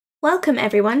Welcome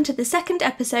everyone to the second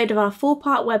episode of our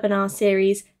 4-part webinar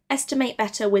series, Estimate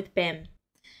Better with BIM.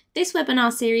 This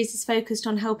webinar series is focused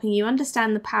on helping you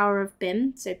understand the power of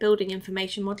BIM, so building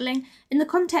information modelling, in the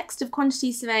context of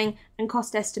quantity surveying and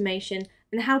cost estimation,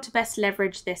 and how to best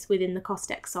leverage this within the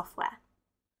CostX software.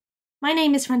 My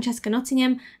name is Francesca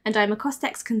Nottingham and I'm a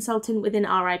CostX consultant within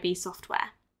RIB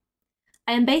software.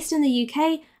 I am based in the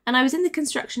UK and I was in the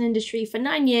construction industry for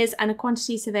 9 years and a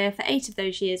quantity surveyor for 8 of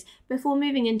those years before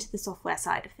moving into the software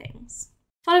side of things.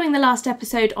 Following the last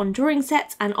episode on drawing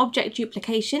sets and object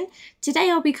duplication,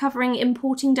 today I'll be covering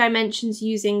importing dimensions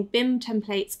using BIM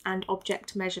templates and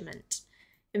object measurement.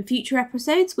 In future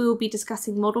episodes we will be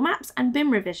discussing model maps and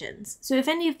BIM revisions, so if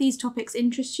any of these topics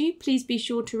interest you, please be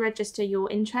sure to register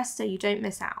your interest so you don't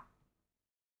miss out.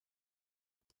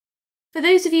 For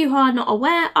those of you who are not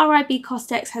aware, RIB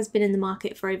CostX has been in the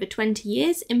market for over 20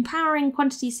 years, empowering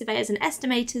quantity surveyors and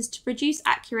estimators to produce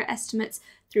accurate estimates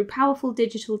through powerful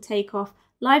digital takeoff,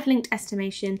 live linked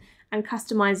estimation, and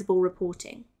customizable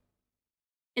reporting.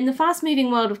 In the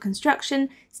fast-moving world of construction,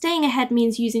 staying ahead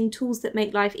means using tools that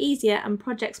make life easier and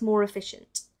projects more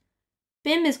efficient.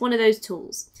 BIM is one of those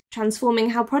tools, transforming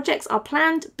how projects are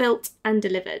planned, built, and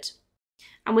delivered.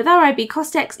 And with RIB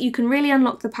CostX, you can really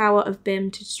unlock the power of BIM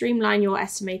to streamline your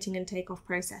estimating and takeoff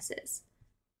processes.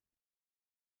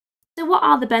 So what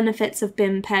are the benefits of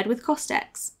BIM paired with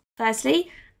CostX? Firstly,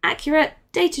 accurate,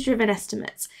 data-driven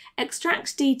estimates.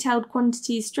 Extract detailed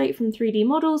quantities straight from 3D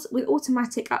models with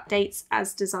automatic updates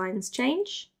as designs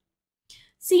change.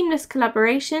 Seamless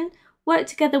collaboration. Work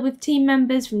together with team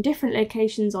members from different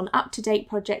locations on up-to-date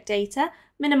project data,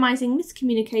 minimising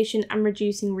miscommunication and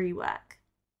reducing rework.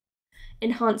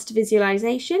 Enhanced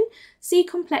visualization. See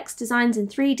complex designs in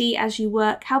 3D as you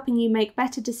work, helping you make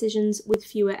better decisions with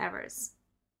fewer errors.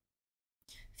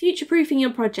 Future-proofing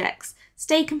your projects.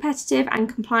 Stay competitive and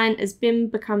compliant as BIM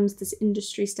becomes this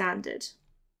industry standard.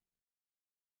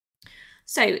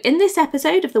 So, in this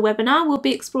episode of the webinar, we'll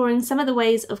be exploring some of the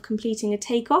ways of completing a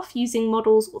takeoff using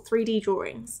models or 3D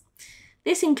drawings.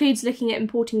 This includes looking at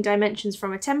importing dimensions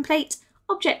from a template,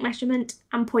 object measurement,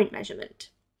 and point measurement.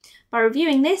 By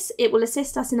reviewing this, it will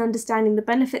assist us in understanding the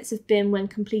benefits of BIM when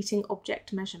completing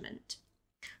object measurement.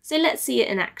 So let's see it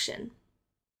in action.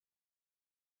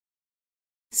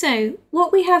 So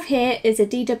what we have here is a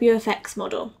DWFX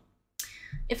model.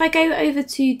 If I go over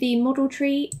to the model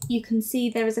tree, you can see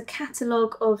there is a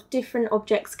catalogue of different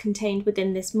objects contained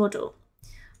within this model.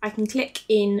 I can click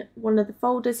in one of the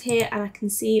folders here and I can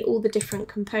see all the different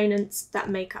components that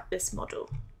make up this model.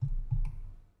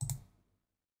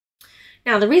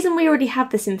 Now, the reason we already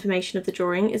have this information of the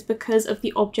drawing is because of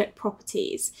the object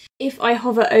properties. If I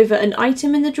hover over an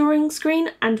item in the drawing screen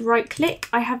and right click,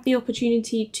 I have the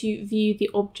opportunity to view the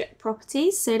object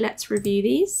properties. So let's review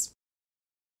these.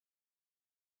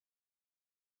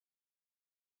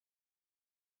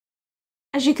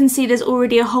 As you can see, there's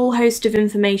already a whole host of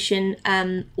information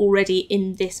already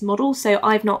in this model. So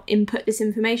I've not input this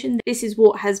information. This is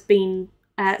what has been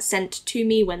sent to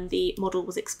me when the model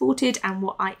was exported and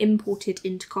what I imported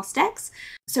into CostX.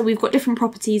 So we've got different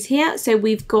properties here. So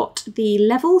we've got the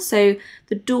level, so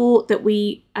the door that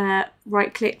we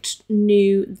right-clicked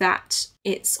knew that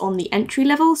it's on the entry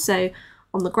level, so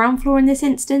on the ground floor in this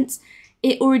instance.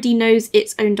 It already knows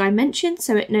its own dimension,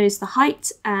 so it knows the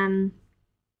height and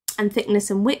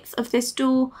thickness and width of this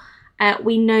door.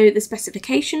 We know the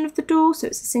specification of the door, so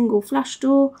it's a single flush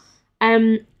door,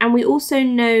 and we also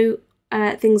know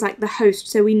things like the host,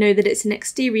 so we know that it's an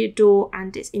exterior door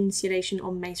and it's insulation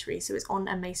on masonry, so it's on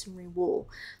a masonry wall.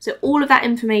 So all of that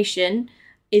information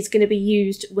is going to be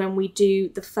used when we do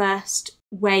the first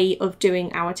way of doing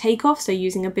our takeoff, so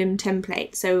using a BIM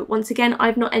template. So once again,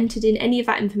 I've not entered in any of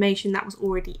that information that was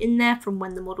already in there from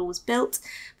when the model was built,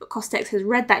 but CostX has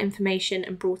read that information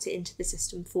and brought it into the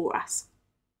system for us.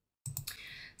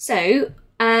 So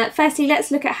firstly, let's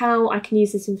look at how I can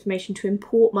use this information to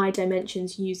import my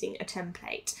dimensions using a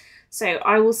template. So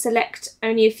I will select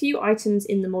only a few items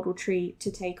in the model tree to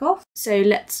take off. So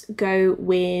let's go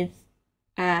with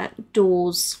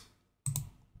doors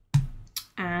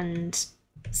and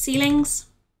ceilings.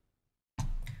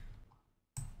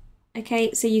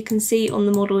 Okay, so you can see on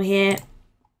the model here,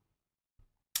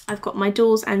 I've got my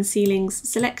doors and ceilings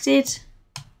selected.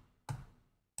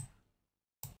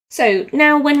 So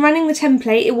now when running the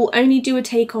template, it will only do a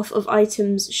takeoff of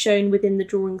items shown within the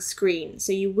drawing screen.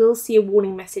 So you will see a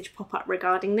warning message pop up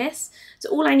regarding this. So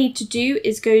all I need to do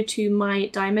is go to my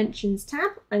Dimensions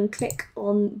tab and click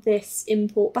on this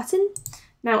import button.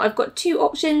 Now I've got two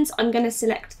options. I'm going to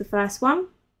select the first one.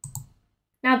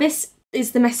 Now this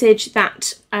is the message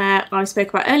that I spoke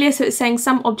about earlier. So it's saying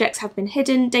some objects have been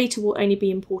hidden. Data will only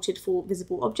be imported for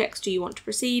visible objects. Do you want to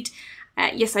proceed?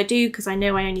 Yes, I do, because I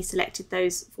know I only selected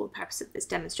those for the purpose of this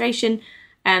demonstration.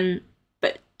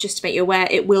 But just to make you aware,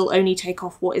 it will only take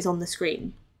off what is on the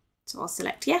screen. So I'll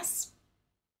select yes.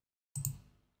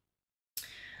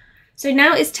 So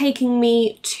now it's taking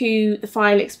me to the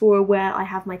file explorer where I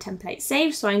have my template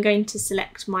saved. So I'm going to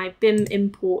select my BIM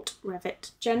import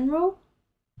Revit General.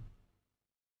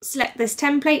 Select this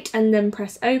template and then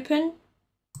press open.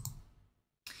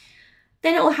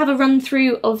 Then it will have a run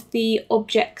through of the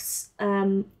objects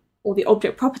or the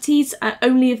object properties,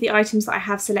 only of the items that I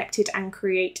have selected, and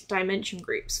create dimension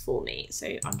groups for me. So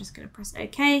I'm just going to press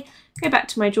OK, go back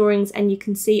to my drawings, and you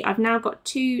can see I've now got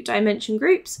 2 dimension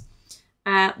groups,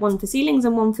 one for ceilings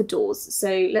and one for doors.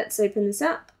 So let's open this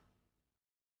up.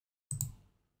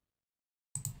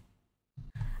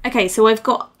 Okay, so I've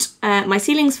got my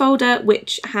ceilings folder,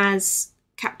 which has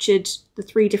captured the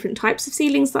 3 different types of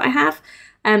ceilings that I have.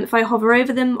 If I hover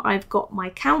over them, I've got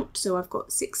my count, so I've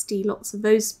got 60 lots of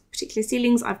those particular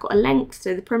ceilings. I've got a length,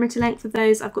 so the perimeter length of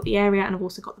those. I've got the area, and I've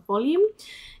also got the volume.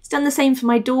 It's done the same for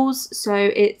my doors, so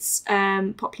it's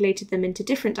populated them into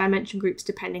different dimension groups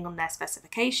depending on their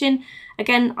specification.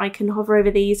 Again, I can hover over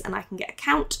these and I can get a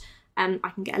count, I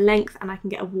can get a length, and I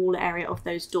can get a wall area of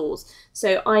those doors.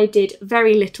 So I did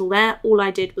very little there. All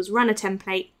I did was run a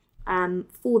template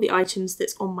for the items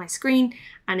that's on my screen,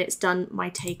 and it's done my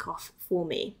takeoff for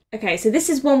me. Okay, so this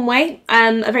is one way,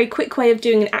 a very quick way of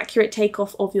doing an accurate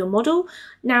takeoff of your model.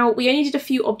 Now, we only did a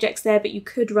few objects there, but you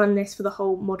could run this for the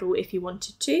whole model if you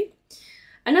wanted to.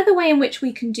 Another way in which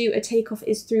we can do a takeoff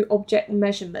is through object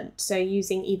measurement, so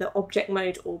using either object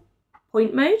mode or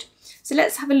point mode. So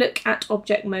let's have a look at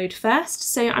object mode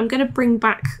first. So I'm going to bring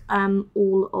back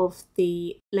all of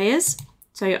the layers.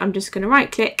 So I'm just going to right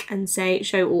click and say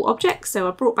show all objects. So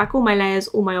I brought back all my layers,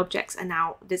 all my objects are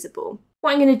now visible.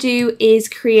 What I'm going to do is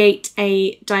create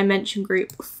a dimension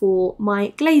group for my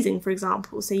glazing, for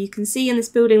example. So you can see in this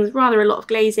building there's rather a lot of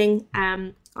glazing.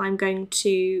 I'm going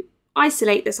to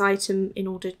isolate this item in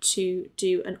order to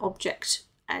do an object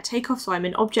takeoff. So I'm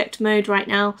in object mode right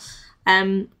now,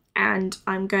 and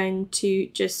I'm going to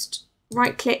just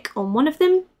right click on one of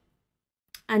them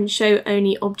and show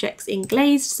only objects in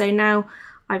glazed. So now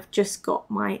I've just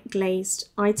got my glazed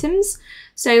items.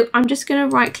 So I'm just going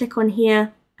to right click on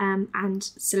here and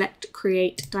select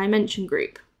create dimension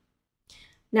group.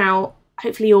 Now,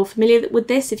 hopefully you're familiar with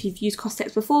this if you've used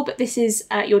Costex before, but this is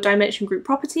your dimension group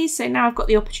properties. So now I've got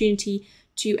the opportunity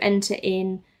to enter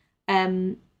in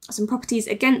some properties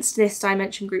against this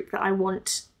dimension group that I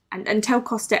want, and tell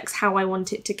Costex how I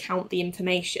want it to count the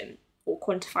information or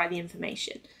quantify the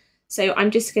information. So I'm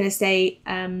just going to say,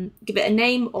 give it a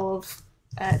name of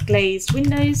glazed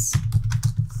windows.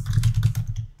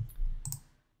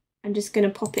 I'm just going to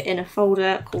pop it in a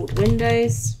folder called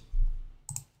Windows.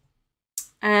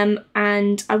 And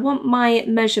I want my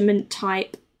measurement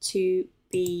type to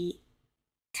be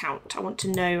count. I want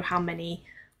to know how many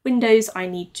windows I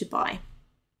need to buy.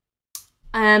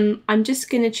 I'm just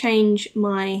going to change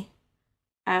my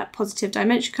positive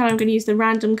dimension color. I'm going to use the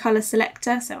random color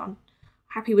selector. So I'm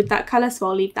happy with that color, so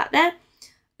I'll leave that there.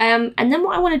 And then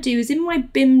what I want to do is in my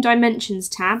BIM Dimensions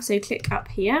tab, so click up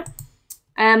here,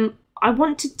 I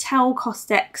want to tell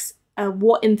Costex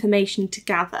what information to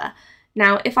gather.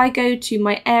 Now, if I go to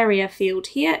my area field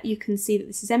here, you can see that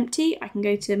this is empty. I can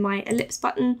go to my ellipse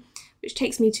button, which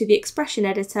takes me to the expression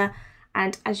editor.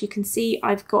 And as you can see,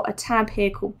 I've got a tab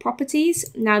here called properties.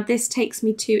 Now this takes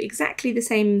me to exactly the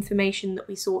same information that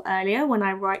we saw earlier when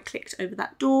I right clicked over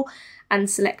that door and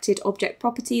selected object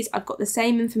properties. I've got the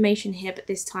same information here, but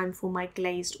this time for my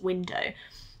glazed window.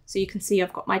 So you can see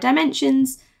I've got my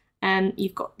dimensions, and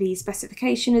you've got the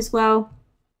specification as well.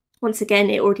 Once again,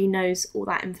 it already knows all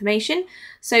that information.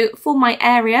 So for my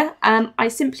area, I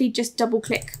simply just double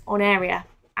click on area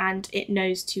and it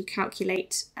knows to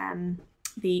calculate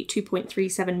the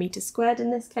 2.37 meters squared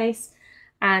in this case.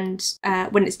 And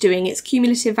when it's doing its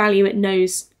cumulative value, it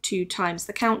knows to times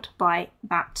the count by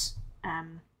that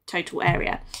total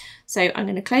area. So I'm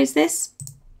going to close this.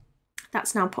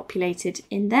 That's now populated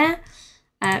in there.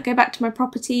 Go back to my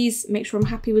properties, make sure I'm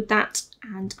happy with that,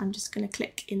 and I'm just going to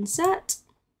click insert.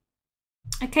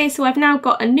 Okay, so I've now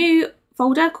got a new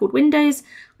folder called Windows.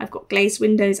 I've got glazed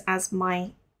windows as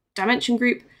my dimension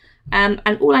group, and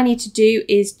all I need to do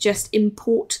is just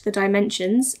import the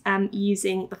dimensions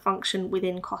using the function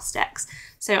within Costex.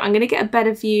 So I'm going to get a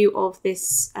better view of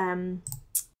this,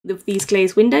 of these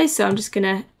glazed windows. So I'm just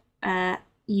going to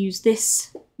use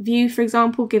this view, for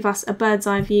example, give us a bird's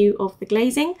eye view of the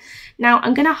glazing. Now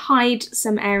I'm going to hide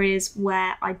some areas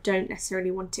where I don't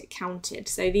necessarily want it counted.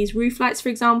 So these roof lights, for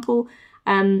example,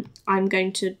 I'm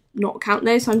going to not count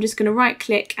those. So I'm just going to right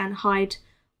click and hide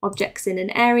objects in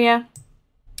an area.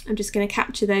 I'm just going to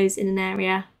capture those in an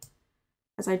area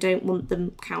as I don't want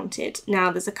them counted.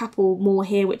 Now there's a couple more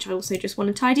here which I also just want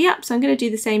to tidy up. So I'm going to do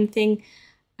the same thing,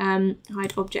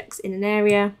 hide objects in an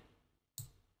area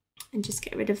and just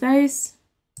get rid of those.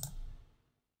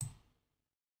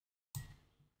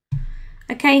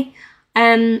 Okay,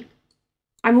 I'm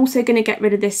also going to get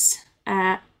rid of this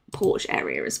porch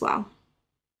area as well.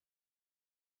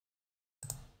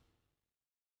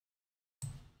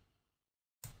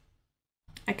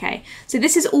 Okay, so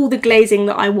this is all the glazing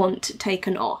that I want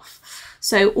taken off.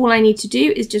 So all I need to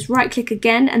do is just right click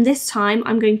again, and this time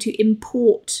I'm going to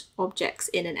import objects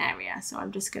in an area. So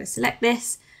I'm just going to select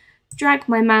this, drag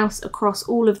my mouse across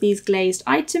all of these glazed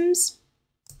items,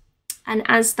 and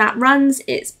as that runs,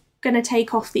 it's going to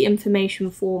take off the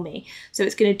information for me. So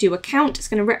it's going to do a count, it's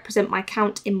going to represent my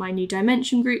count in my new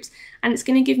dimension groups, and it's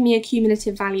going to give me a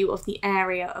cumulative value of the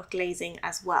area of glazing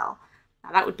as well.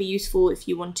 Now that would be useful if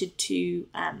you wanted to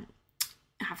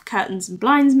have curtains and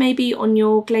blinds maybe on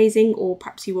your glazing, or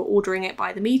perhaps you were ordering it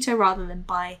by the meter rather than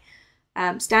by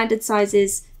standard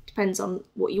sizes. Depends on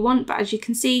what you want, but as you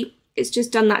can see, it's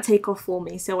just done that takeoff for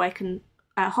me. So I can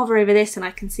hover over this and I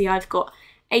can see I've got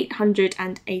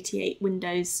 888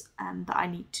 windows that I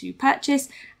need to purchase,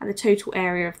 and the total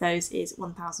area of those is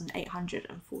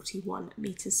 1,841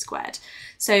 meters squared.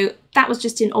 So that was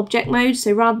just in object mode.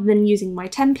 So rather than using my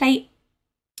template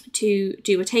to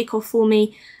do a takeoff for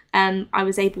me, I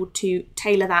was able to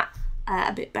tailor that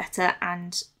a bit better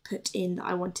and put in that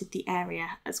I wanted the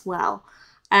area as well.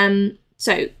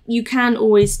 So you can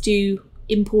always do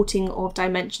importing of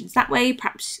dimensions that way.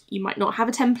 Perhaps you might not have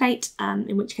a template,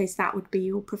 in which case that would be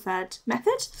your preferred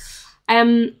method.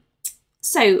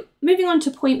 So moving on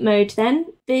to point mode then,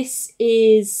 this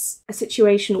is a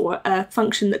situation or a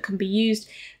function that can be used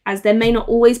as there may not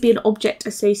always be an object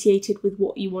associated with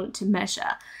what you want to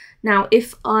measure. Now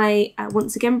if I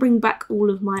once again bring back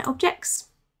all of my objects,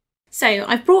 so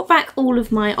I've brought back all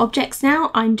of my objects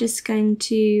now. I'm just going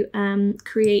to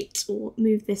create or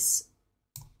move this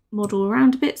model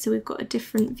around a bit so we've got a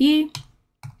different view.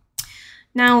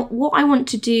 Now what I want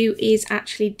to do is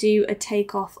actually do a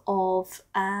takeoff of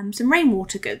some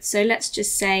rainwater goods. So let's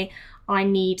just say I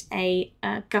need a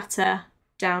gutter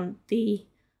down the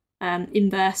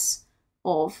inverse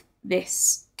of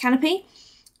this canopy.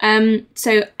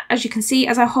 So as you can see,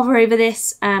 as I hover over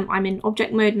this, I'm in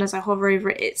object mode, and as I hover over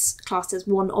it, it's classed as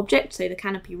one object, so the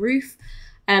canopy roof.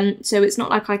 So it's not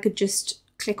like I could just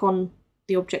click on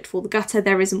the object for the gutter.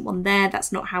 There isn't one there.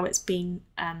 That's not how it's been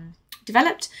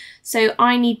developed. So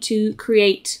I need to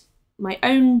create my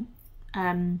own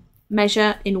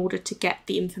measure in order to get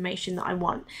the information that I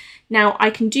want. Now I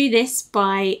can do this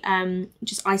by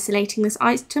just isolating this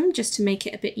item just to make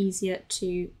it a bit easier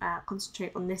to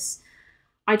concentrate on this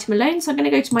item alone. So I'm going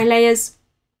to go to my layers,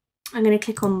 I'm going to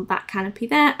click on that canopy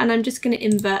there, and I'm just going to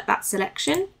invert that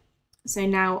selection. So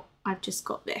now I've just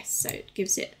got this, so it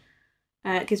gives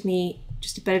me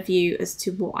just a better view as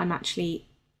to what I'm actually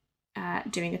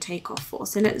doing a takeoff for.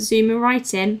 So let's zoom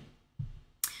right in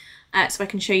so I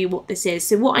can show you what this is.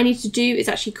 So what I need to do is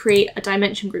actually create a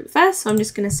dimension group first. So I'm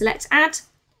just going to select add,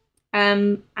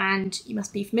 and you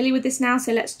must be familiar with this now.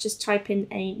 So let's just type in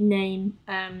a name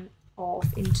of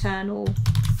internal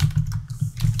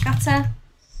gutter.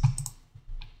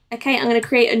 Okay, I'm going to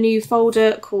create a new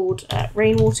folder called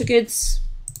rainwater goods,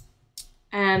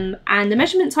 and the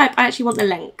measurement type, I actually want the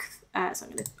length, so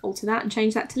I'm going to alter that and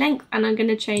change that to length, and I'm going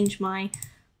to change my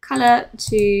colour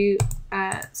to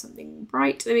something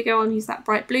bright. There we go, I'll use that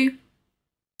bright blue.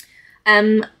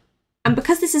 And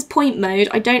because this is point mode,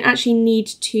 I don't actually need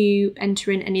to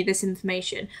enter in any of this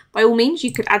information. By all means,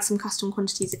 you could add some custom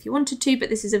quantities if you wanted to, but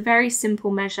this is a very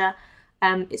simple measure.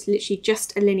 It's literally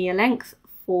just a linear length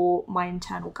for my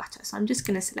internal gutter. So I'm just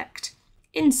going to select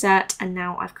insert, and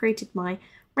now I've created my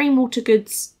rainwater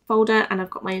goods folder and I've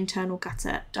got my internal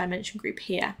gutter dimension group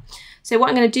here. So what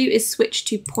I'm going to do is switch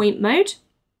to point mode.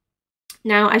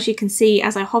 Now, as you can see,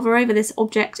 as I hover over this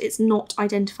object, it's not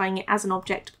identifying it as an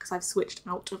object because I've switched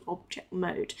out of object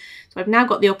mode. So I've now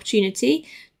got the opportunity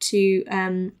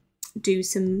to do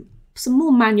some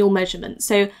more manual measurements.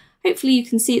 So hopefully you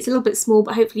can see it's a little bit small,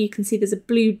 but hopefully you can see there's a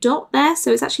blue dot there.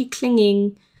 So it's actually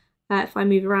clinging. If I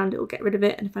move around, it will get rid of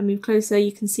it. And if I move closer,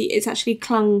 you can see it's actually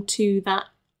clung to that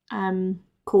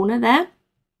corner there,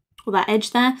 or that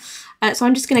edge there. So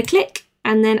I'm just going to click,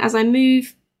 and then as I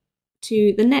move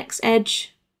to the next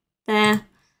edge there,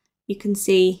 you can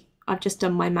see I've just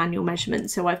done my manual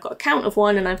measurement. So I've got a count of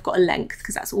 1 and I've got a length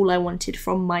because that's all I wanted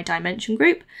from my dimension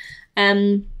group.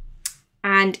 And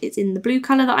it's in the blue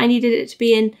colour that I needed it to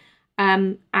be in.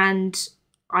 And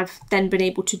I've then been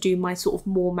able to do my sort of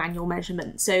more manual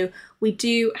measurement. So we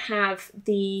do have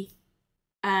the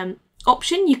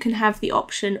option. You can have the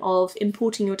option of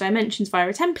importing your dimensions via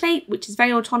a template, which is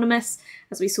very autonomous,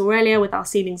 as we saw earlier with our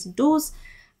ceilings and doors.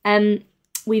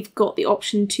 We've got the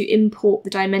option to import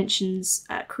the dimensions,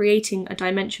 creating a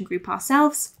dimension group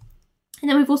ourselves. And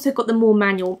then we've also got the more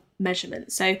manual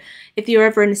measurement. So if you're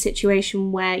ever in a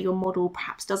situation where your model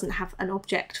perhaps doesn't have an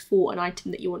object for an item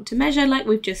that you want to measure, like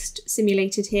we've just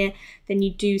simulated here, then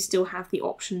you do still have the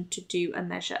option to do a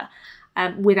measure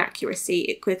with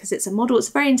accuracy, because it's a model. It's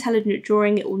a very intelligent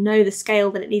drawing. It will know the scale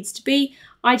that it needs to be.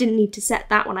 I didn't need to set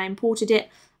that when I imported it.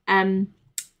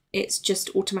 It's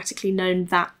just automatically known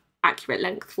that accurate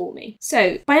length for me.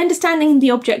 So by understanding the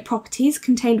object properties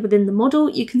contained within the model,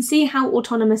 you can see how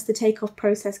autonomous the takeoff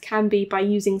process can be by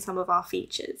using some of our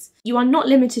features. You are not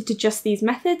limited to just these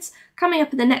methods. Coming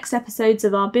up in the next episodes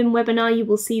of our BIM webinar, you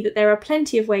will see that there are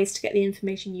plenty of ways to get the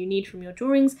information you need from your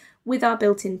drawings with our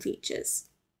built-in features.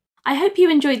 I hope you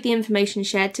enjoyed the information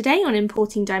shared today on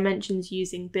importing dimensions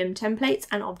using BIM templates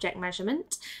and object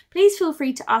measurement. Please feel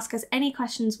free to ask us any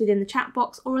questions within the chat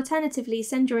box, or alternatively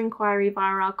send your inquiry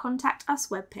via our Contact Us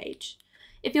webpage.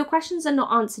 If your questions are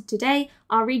not answered today,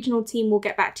 our regional team will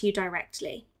get back to you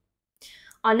directly.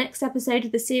 Our next episode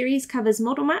of the series covers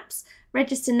model maps.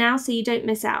 Register now so you don't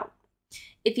miss out.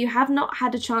 If you have not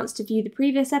had a chance to view the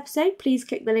previous episode, please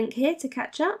click the link here to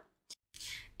catch up.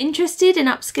 Interested in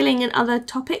upskilling in other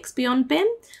topics beyond BIM?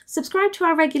 Subscribe to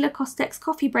our regular Costex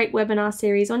Coffee Break webinar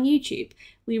series on YouTube.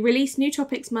 We release new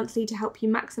topics monthly to help you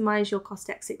maximise your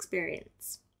Costex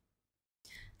experience.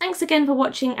 Thanks again for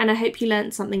watching, and I hope you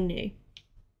learned something new.